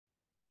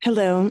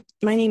Hello,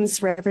 my name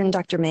is Reverend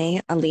Dr.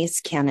 May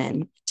Elise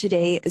Cannon.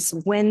 Today is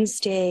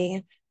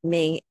Wednesday,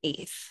 May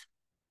 8th.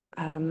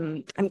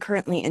 I'm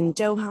currently in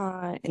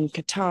Doha, in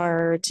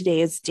Qatar.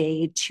 Today is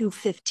day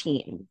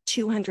 215,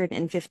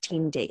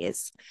 215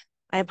 days.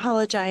 I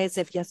apologize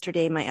if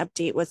yesterday my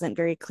update wasn't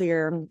very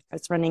clear. I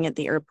was running at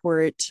the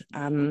airport.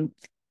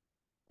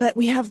 But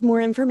we have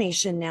more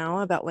information now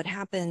about what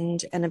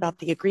happened and about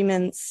the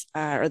agreements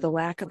or the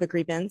lack of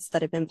agreements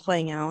that have been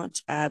playing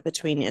out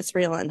between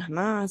Israel and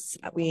Hamas.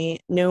 We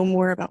know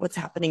more about what's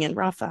happening in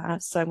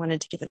Rafah, so I wanted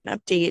to give an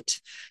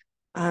update.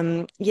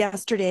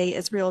 Yesterday,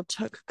 Israel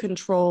took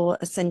control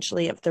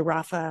essentially of the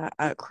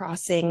Rafah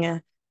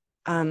crossing,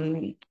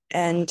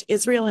 and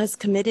Israel has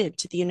committed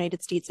to the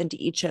United States and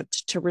to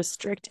Egypt to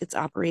restrict its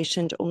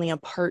operation to only a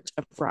part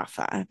of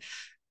Rafah,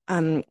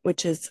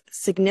 which is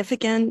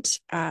significant,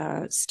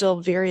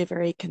 still very,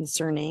 very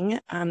concerning.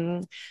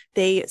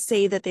 They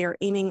say that they are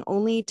aiming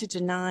only to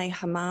deny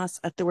Hamas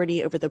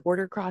authority over the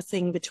border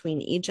crossing between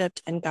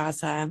Egypt and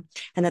Gaza,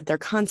 and that they're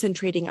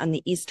concentrating on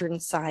the eastern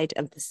side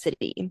of the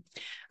city.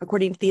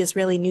 According to the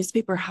Israeli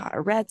newspaper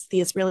Haaretz, the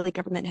Israeli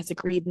government has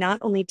agreed not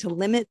only to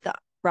limit the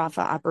Rafah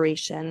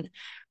operation,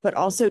 but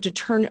also to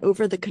turn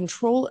over the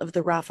control of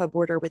the Rafah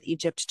border with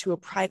Egypt to a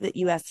private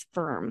U.S.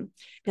 firm.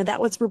 Now, that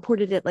was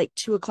reported at like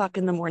 2 o'clock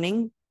in the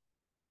morning,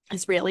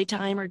 Israeli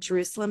time or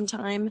Jerusalem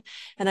time.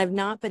 And I've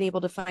not been able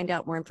to find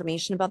out more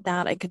information about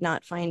that. I could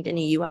not find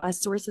any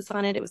U.S. sources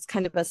on it. It was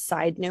kind of a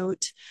side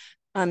note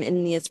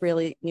in the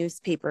Israeli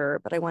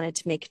newspaper, but I wanted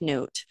to make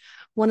note.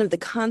 One of the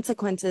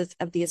consequences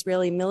of the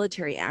Israeli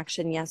military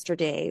action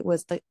yesterday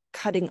was the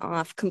cutting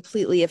off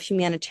completely of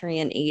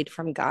humanitarian aid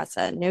from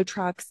Gaza. No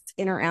trucks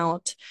in or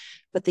out.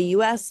 But the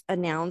U.S.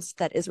 announced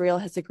that Israel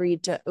has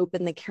agreed to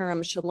open the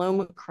Kerem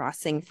Shalom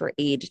crossing for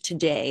aid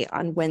today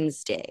on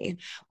Wednesday.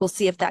 We'll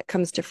see if that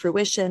comes to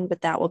fruition,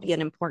 but that will be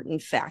an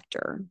important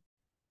factor.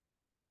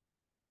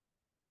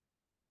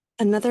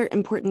 Another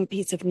important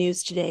piece of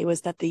news today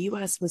was that the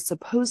U.S. was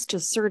supposed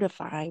to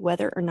certify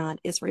whether or not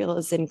Israel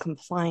is in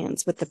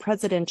compliance with the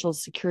Presidential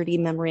Security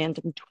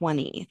Memorandum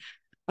 20.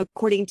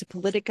 According to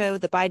Politico,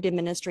 the Biden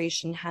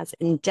administration has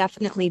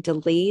indefinitely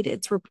delayed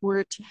its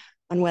report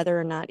on whether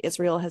or not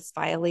Israel has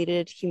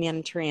violated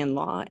humanitarian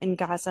law in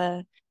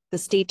Gaza. The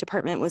State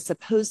Department was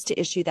supposed to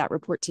issue that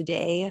report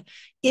today.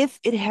 If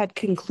it had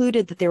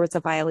concluded that there was a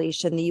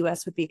violation, the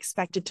U.S. would be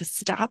expected to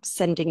stop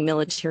sending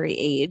military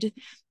aid.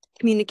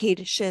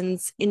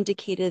 Communications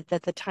indicated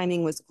that the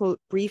timing was, quote,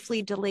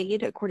 briefly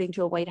delayed, according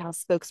to a White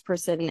House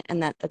spokesperson,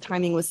 and that the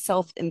timing was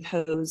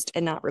self-imposed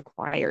and not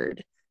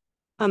required.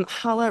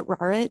 Hala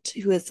Rarit,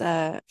 who is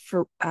a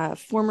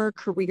former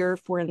career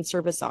Foreign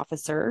Service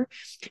officer,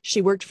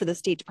 she worked for the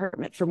State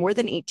Department for more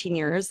than 18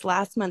 years.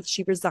 Last month,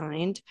 she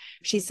resigned.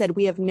 She said,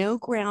 "We have no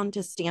ground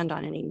to stand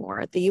on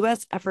anymore. The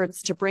U.S.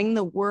 efforts to bring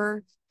the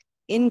war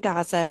in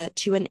Gaza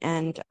to an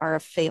end are a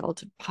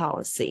failed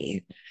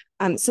policy."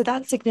 So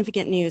that's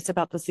significant news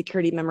about the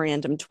Security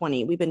Memorandum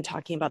 20. We've been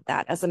talking about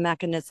that as a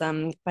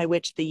mechanism by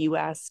which the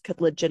U.S. could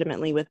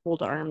legitimately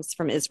withhold arms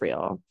from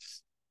Israel.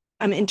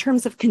 In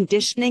terms of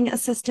conditioning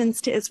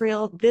assistance to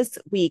Israel, this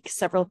week,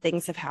 several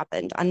things have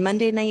happened. On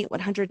Monday night,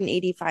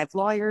 185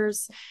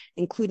 lawyers,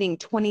 including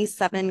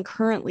 27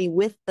 currently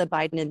with the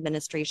Biden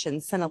administration,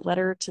 sent a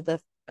letter to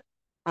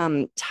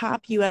the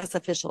top U.S.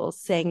 officials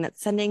saying that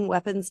sending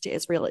weapons to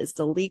Israel is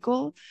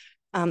illegal.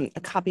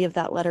 A copy of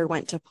that letter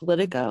went to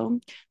Politico.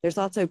 There's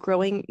also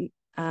growing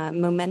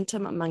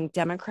momentum among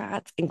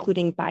Democrats,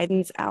 including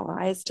Biden's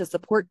allies, to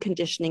support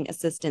conditioning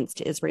assistance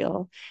to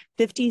Israel.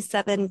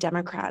 57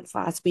 Democrats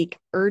last week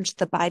urged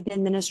the Biden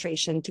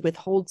administration to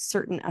withhold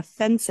certain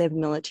offensive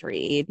military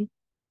aid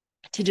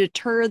to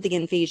deter the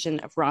invasion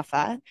of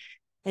Rafah.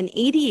 And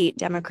 88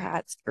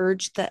 Democrats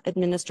urged the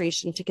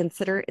administration to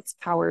consider its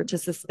power to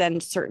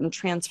suspend certain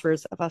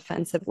transfers of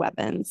offensive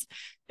weapons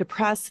to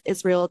press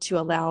Israel to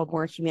allow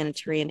more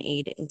humanitarian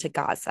aid into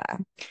Gaza.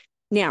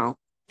 Now,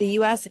 the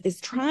U.S. is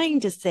trying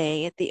to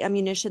say the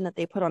ammunition that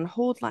they put on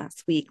hold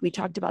last week, we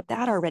talked about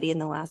that already in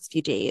the last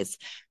few days.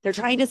 They're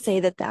trying to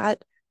say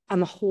that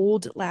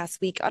hold last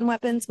week on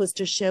weapons was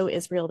to show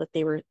Israel that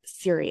they were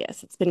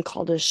serious. It's been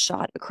called a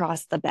shot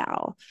across the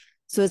bow.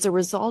 So as a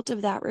result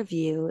of that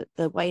review,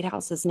 the White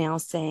House is now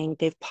saying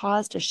they've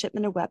paused a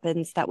shipment of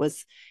weapons that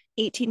was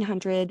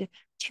 1,800,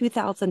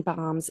 2,000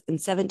 bombs and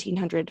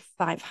 1,700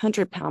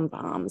 500-pound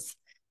bombs.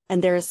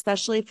 And they're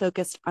especially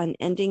focused on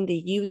ending the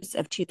use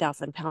of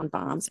 2,000-pound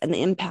bombs and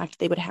the impact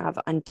they would have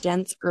on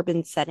dense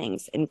urban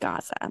settings in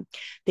Gaza.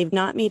 They've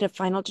not made a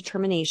final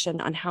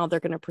determination on how they're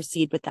going to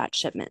proceed with that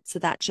shipment. So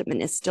that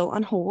shipment is still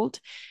on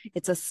hold.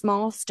 It's a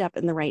small step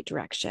in the right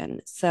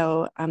direction.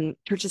 So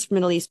Churches for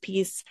Middle East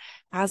Peace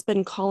has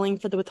been calling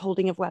for the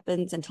withholding of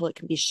weapons until it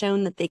can be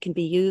shown that they can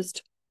be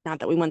used.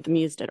 Not that we want them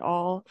used at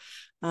all.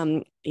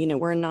 We're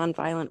a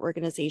nonviolent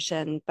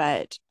organization,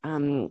 but,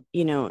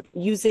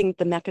 using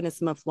the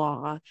mechanism of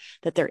law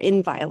that they're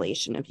in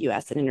violation of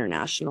U.S. and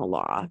international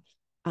law.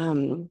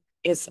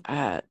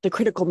 the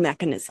critical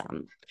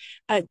mechanism.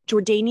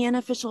 Jordanian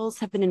officials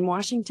have been in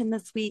Washington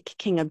this week.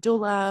 King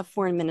Abdullah,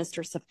 Foreign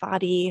Minister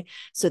Safadi.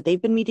 So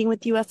they've been meeting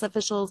with U.S.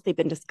 officials. They've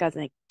been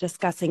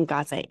discussing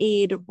Gaza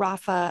aid,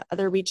 Rafah,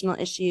 other regional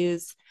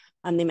issues.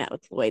 They met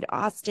with Lloyd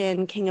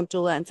Austin. King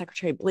Abdullah and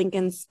Secretary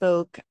Blinken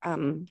spoke.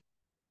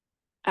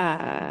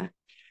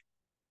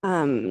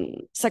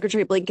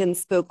 Secretary Blinken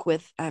spoke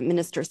with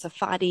Minister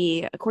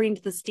Safadi. According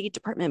to the State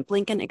Department,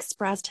 Blinken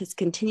expressed his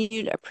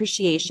continued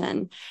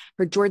appreciation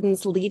for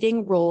Jordan's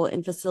leading role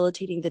in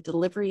facilitating the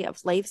delivery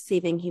of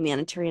life-saving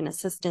humanitarian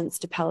assistance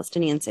to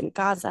Palestinians in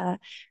Gaza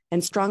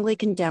and strongly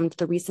condemned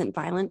the recent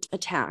violent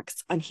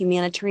attacks on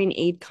humanitarian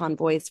aid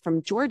convoys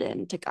from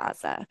Jordan to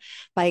Gaza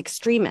by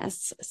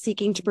extremists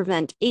seeking to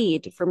prevent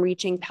aid from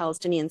reaching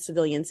Palestinian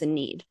civilians in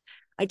need.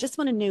 I just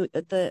want to note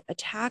that the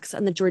attacks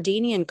on the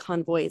Jordanian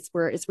convoys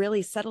were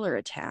Israeli settler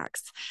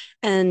attacks.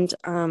 And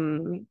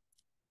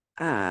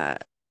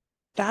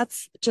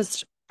that's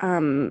just,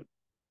 when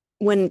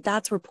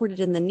that's reported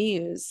in the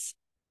news,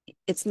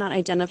 it's not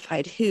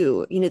identified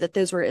who, that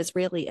those were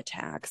Israeli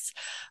attacks,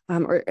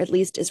 or at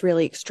least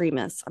Israeli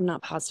extremists. I'm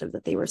not positive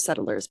that they were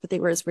settlers, but they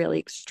were Israeli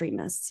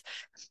extremists.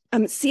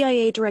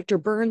 CIA Director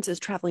Burns is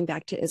traveling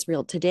back to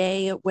Israel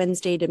today,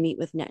 Wednesday, to meet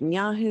with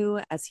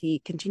Netanyahu as he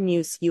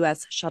continues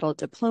U.S. shuttle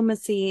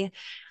diplomacy.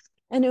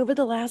 And over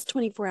the last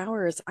 24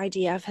 hours,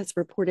 IDF has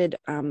reported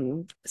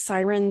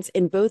sirens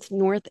in both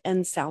North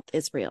and South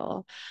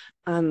Israel.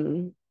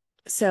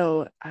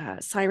 So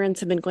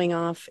sirens have been going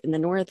off in the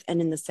north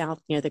and in the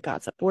south near the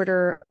Gaza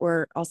border,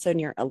 or also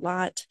near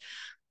Eilat.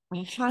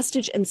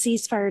 Hostage and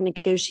ceasefire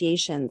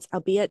negotiations,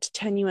 albeit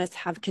tenuous,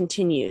 have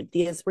continued.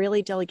 The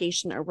Israeli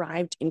delegation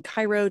arrived in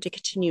Cairo to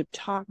continue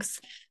talks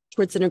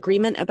towards an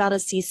agreement about a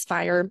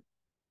ceasefire.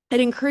 I'd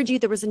encourage you,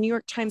 there was a New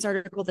York Times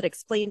article that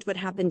explained what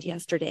happened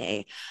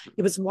yesterday.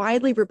 It was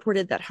widely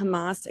reported that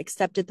Hamas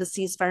accepted the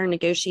ceasefire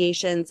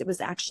negotiations. It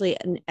was actually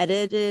an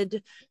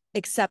edited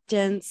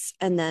acceptance,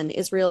 and then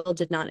Israel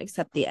did not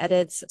accept the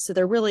edits. So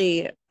they're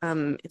really,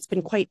 it's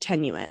been quite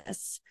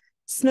tenuous.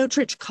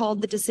 Smotrich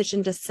called the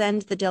decision to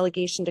send the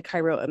delegation to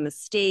Cairo a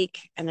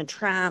mistake and a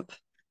trap.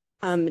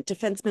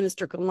 Defense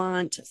Minister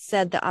Gallant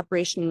said the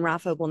operation in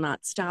Rafah will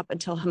not stop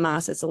until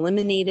Hamas is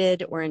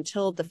eliminated or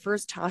until the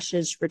first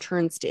hostage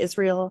returns to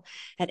Israel.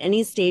 At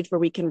any stage where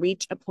we can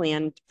reach a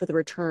plan for the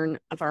return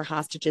of our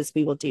hostages,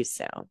 we will do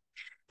so.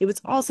 It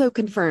was also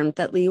confirmed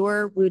that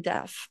Lior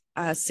Rudef,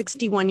 a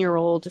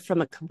 61-year-old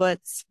from a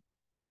kibbutz,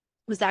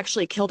 was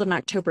actually killed on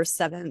October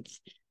 7th,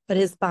 but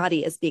his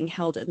body is being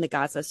held in the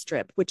Gaza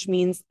Strip, which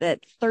means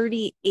that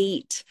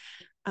 38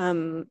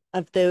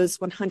 of those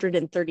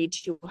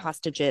 132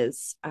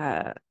 hostages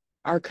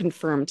are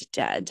confirmed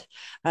dead.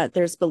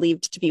 There's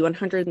believed to be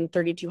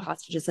 132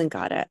 hostages in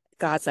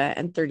Gaza,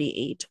 and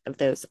 38 of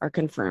those are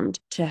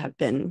confirmed to have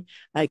been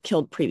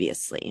killed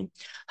previously.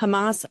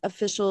 Hamas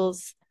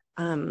officials,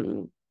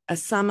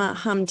 Osama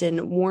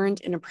Hamdan,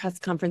 warned in a press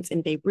conference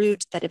in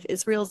Beirut that if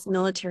Israel's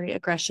military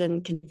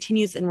aggression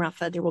continues in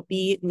Rafah, there will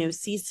be no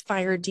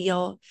ceasefire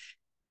deal.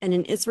 And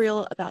in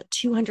Israel, about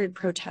 200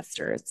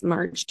 protesters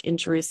marched in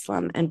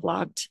Jerusalem and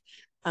blocked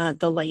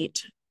the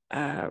light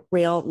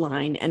rail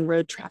line and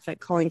road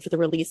traffic, calling for the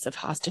release of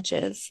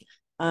hostages.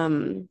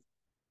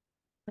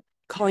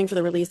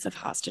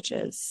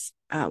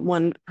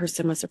 One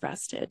person was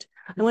arrested.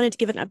 I wanted to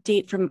give an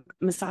update from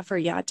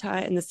Masafer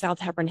Yatta in the South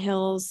Hebron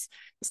Hills.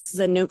 This is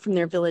a note from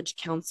their village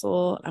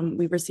council.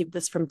 We received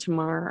this from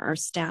Tamar, our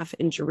staff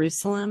in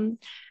Jerusalem.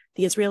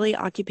 The Israeli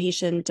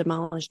occupation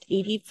demolished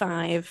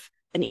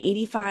an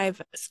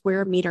 85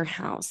 square meter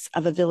house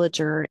of a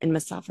villager in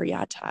Masafer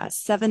Yatta.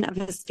 7 of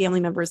his family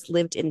members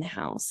lived in the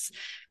house,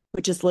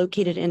 which is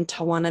located in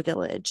Tawana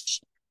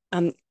village.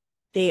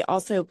 They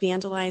also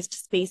vandalized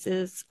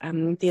spaces.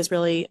 The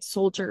Israeli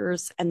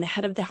soldiers and the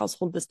head of the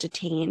household was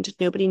detained.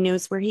 Nobody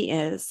knows where he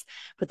is,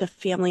 but the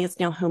family is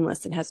now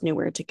homeless and has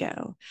nowhere to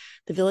go.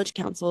 The village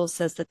council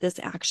says that this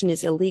action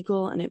is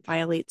illegal and it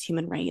violates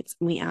human rights,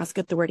 and we ask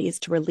authorities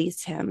to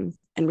release him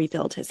and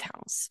rebuild his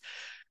house.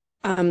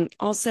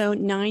 Also,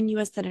 9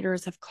 U.S.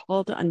 senators have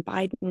called on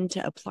Biden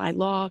to apply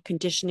law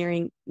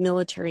conditioning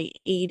military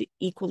aid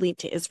equally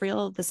to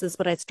Israel. This is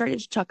what I started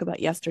to talk about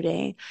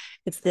yesterday.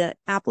 It's the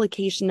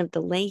application of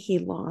the Leahy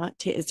law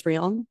to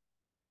Israel.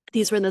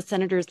 These were the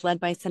senators led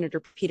by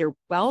Senator Peter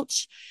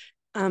Welch,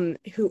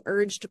 who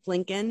urged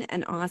Blinken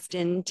and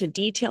Austin to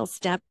detail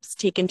steps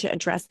taken to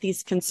address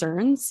these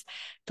concerns.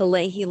 The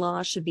Leahy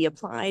law should be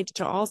applied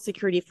to all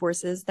security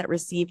forces that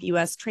receive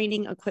U.S.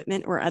 training,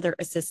 equipment, or other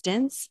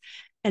assistance,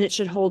 and it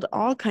should hold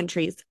all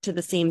countries to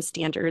the same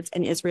standards,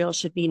 and Israel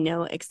should be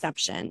no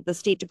exception. The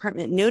State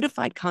Department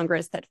notified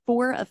Congress that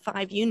 4 of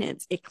 5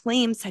 units it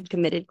claims had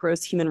committed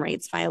gross human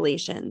rights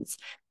violations.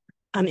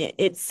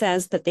 It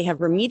says that they have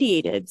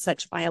remediated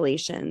such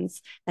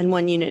violations, and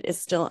 1 unit is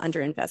still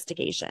under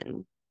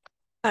investigation.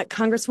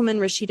 Congresswoman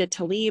Rashida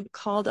Tlaib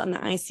called on the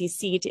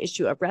ICC to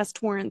issue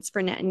arrest warrants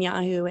for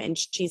Netanyahu, and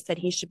she said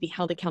he should be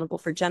held accountable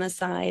for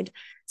genocide.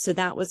 So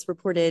that was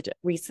reported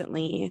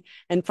recently.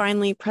 And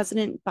finally,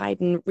 President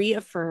Biden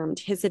reaffirmed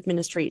his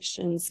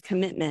administration's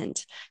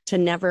commitment to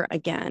never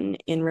again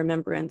in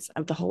remembrance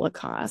of the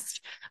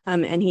Holocaust.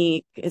 And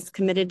he is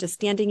committed to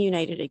standing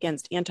united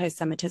against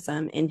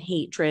anti-Semitism and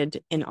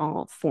hatred in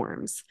all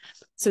forms.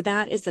 So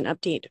that is an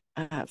update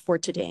for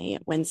today,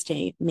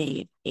 Wednesday,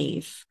 May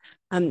 8th.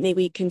 May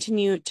we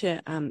continue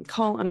to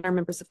call on our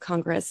members of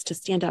Congress to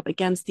stand up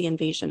against the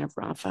invasion of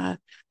Rafah,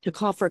 to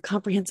call for a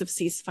comprehensive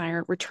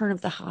ceasefire, return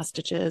of the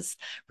hostages,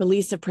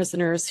 release of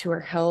prisoners who are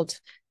held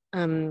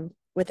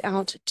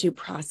without due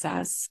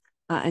process,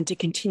 and to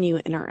continue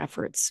in our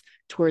efforts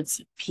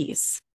towards peace.